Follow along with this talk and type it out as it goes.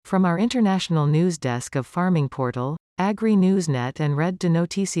From our international news desk of Farming Portal, Agri-Newsnet and Red de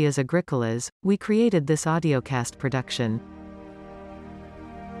Noticias Agrícolas, we created this audiocast production.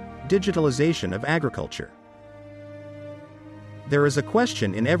 Digitalization of agriculture. There is a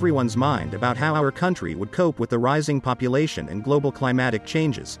question in everyone's mind about how our country would cope with the rising population and global climatic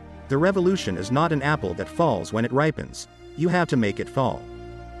changes. The revolution is not an apple that falls when it ripens. You have to make it fall.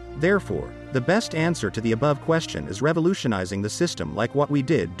 Therefore, the best answer to the above question is revolutionizing the system like what we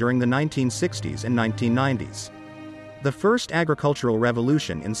did during the 1960s and 1990s. The first agricultural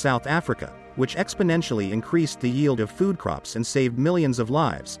revolution in South Africa, which exponentially increased the yield of food crops and saved millions of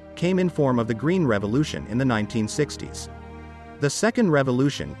lives, came in form of the Green Revolution in the 1960s. The second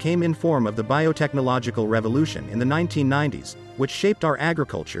revolution came in form of the biotechnological revolution in the 1990s, which shaped our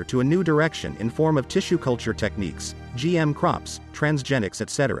agriculture to a new direction in form of tissue culture techniques, GM crops, transgenics,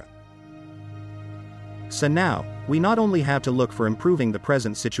 etc. So now, we not only have to look for improving the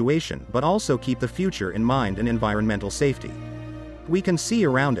present situation but also keep the future in mind and environmental safety. We can see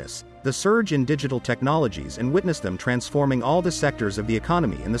around us the surge in digital technologies and witness them transforming all the sectors of the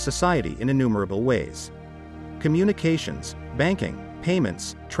economy and the society in innumerable ways. Communications, banking,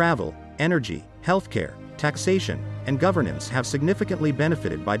 payments, travel, energy, healthcare, taxation, and governance have significantly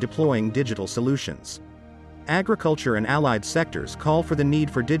benefited by deploying digital solutions. Agriculture and allied sectors call for the need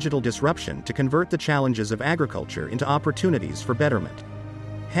for digital disruption to convert the challenges of agriculture into opportunities for betterment.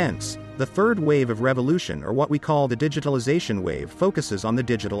 Hence, the third wave of revolution, or what we call the digitalization wave, focuses on the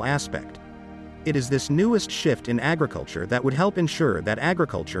digital aspect. It is this newest shift in agriculture that would help ensure that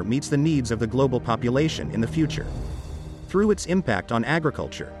agriculture meets the needs of the global population in the future. Through its impact on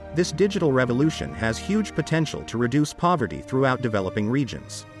agriculture, this digital revolution has huge potential to reduce poverty throughout developing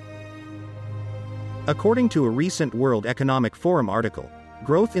regions. According to a recent World Economic Forum article,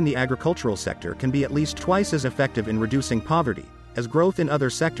 growth in the agricultural sector can be at least twice as effective in reducing poverty as growth in other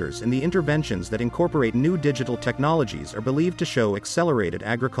sectors, and the interventions that incorporate new digital technologies are believed to show accelerated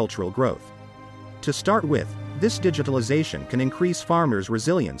agricultural growth. To start with, this digitalization can increase farmers'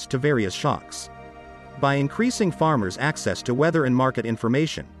 resilience to various shocks. By increasing farmers' access to weather and market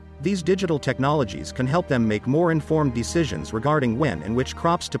information, these digital technologies can help them make more informed decisions regarding when and which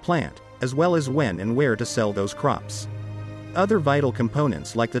crops to plant, as well as when and where to sell those crops. Other vital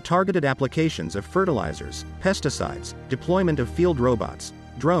components like the targeted applications of fertilizers, pesticides, deployment of field robots,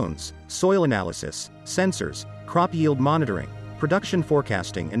 drones, soil analysis, sensors, crop yield monitoring, production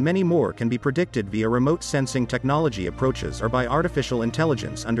forecasting, and many more can be predicted via remote sensing technology approaches or by artificial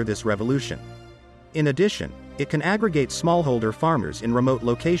intelligence under this revolution. In addition, it can aggregate smallholder farmers in remote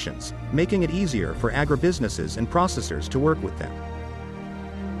locations, making it easier for agribusinesses and processors to work with them.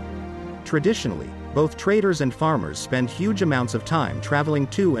 Traditionally, both traders and farmers spend huge amounts of time traveling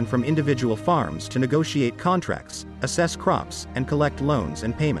to and from individual farms to negotiate contracts, assess crops, and collect loans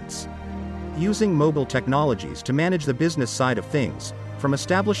and payments. Using mobile technologies to manage the business side of things, from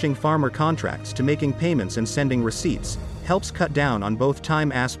establishing farmer contracts to making payments and sending receipts, helps cut down on both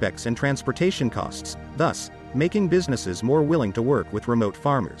time aspects and transportation costs, thus making businesses more willing to work with remote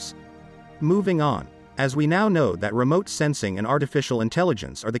farmers. Moving on, as we now know that remote sensing and artificial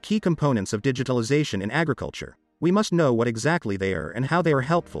intelligence are the key components of digitalization in agriculture, we must know what exactly they are and how they are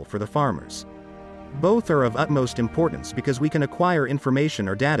helpful for the farmers. Both are of utmost importance because we can acquire information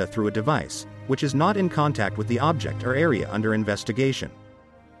or data through a device, which is not in contact with the object or area under investigation.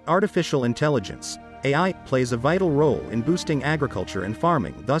 Artificial intelligence, AI, plays a vital role in boosting agriculture and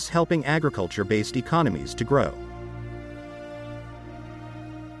farming, thus helping agriculture-based economies to grow.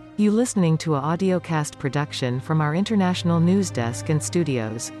 You listening to a audiocast production from our international news desk and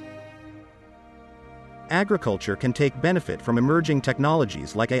studios. Agriculture can take benefit from emerging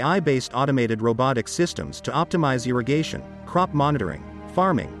technologies like AI-based automated robotic systems to optimize irrigation, crop monitoring,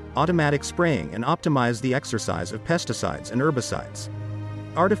 farming, automatic spraying, and optimize the exercise of pesticides and herbicides.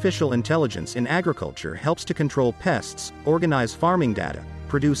 Artificial intelligence in agriculture helps to control pests, organize farming data,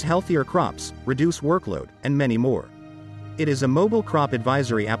 produce healthier crops, reduce workload, and many more. It is a mobile crop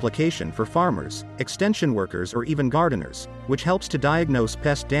advisory application for farmers, extension workers, or even gardeners, which helps to diagnose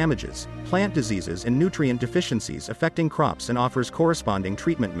pest damages, plant diseases, and nutrient deficiencies affecting crops and offers corresponding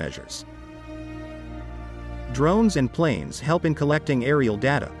treatment measures. Drones and planes help in collecting aerial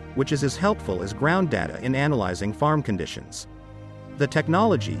data, which is as helpful as ground data in analyzing farm conditions. The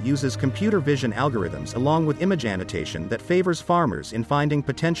technology uses computer vision algorithms along with image annotation that favors farmers in finding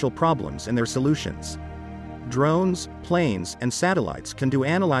potential problems and their solutions. Drones, planes, and satellites can do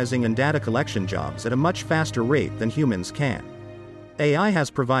analyzing and data collection jobs at a much faster rate than humans can. AI has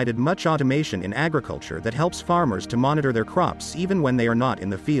provided much automation in agriculture that helps farmers to monitor their crops even when they are not in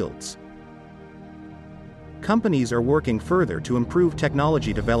the fields. Companies are working further to improve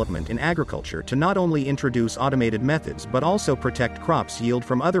technology development in agriculture to not only introduce automated methods but also protect crops' yield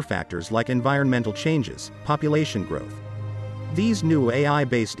from other factors like environmental changes, population growth. These new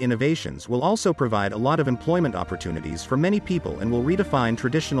AI-based innovations will also provide a lot of employment opportunities for many people and will redefine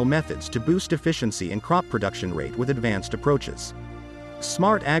traditional methods to boost efficiency and crop production rate with advanced approaches.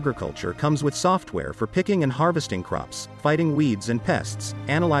 Smart agriculture comes with software for picking and harvesting crops, fighting weeds and pests,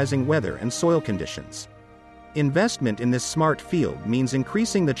 analyzing weather and soil conditions. Investment in this smart field means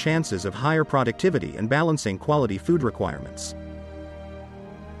increasing the chances of higher productivity and balancing quality food requirements.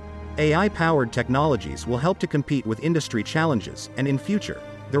 AI-powered technologies will help to compete with industry challenges, and in future,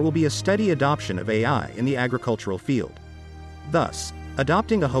 there will be a steady adoption of AI in the agricultural field. Thus,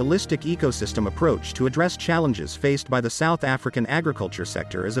 adopting a holistic ecosystem approach to address challenges faced by the South African agriculture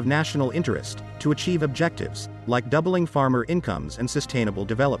sector is of national interest, to achieve objectives, like doubling farmer incomes and sustainable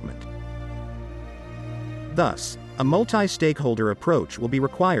development. Thus, a multi-stakeholder approach will be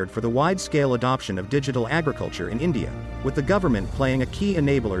required for the wide-scale adoption of digital agriculture in India, with the government playing a key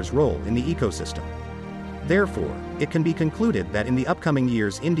enabler's role in the ecosystem. Therefore, it can be concluded that in the upcoming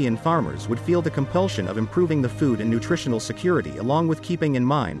years Indian farmers would feel the compulsion of improving the food and nutritional security along with keeping in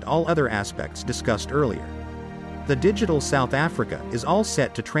mind all other aspects discussed earlier. The digital South Africa is all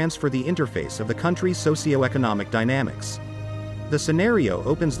set to transfer the interface of the country's socio-economic dynamics. The scenario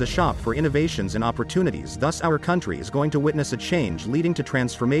opens the shop for innovations and opportunities, thus our country is going to witness a change leading to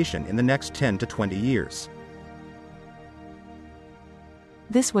transformation in the next 10 to 20 years.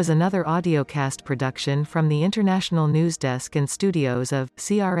 This was another audiocast production from the International News Desk and studios of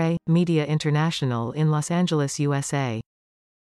CRA Media International in Los Angeles, USA.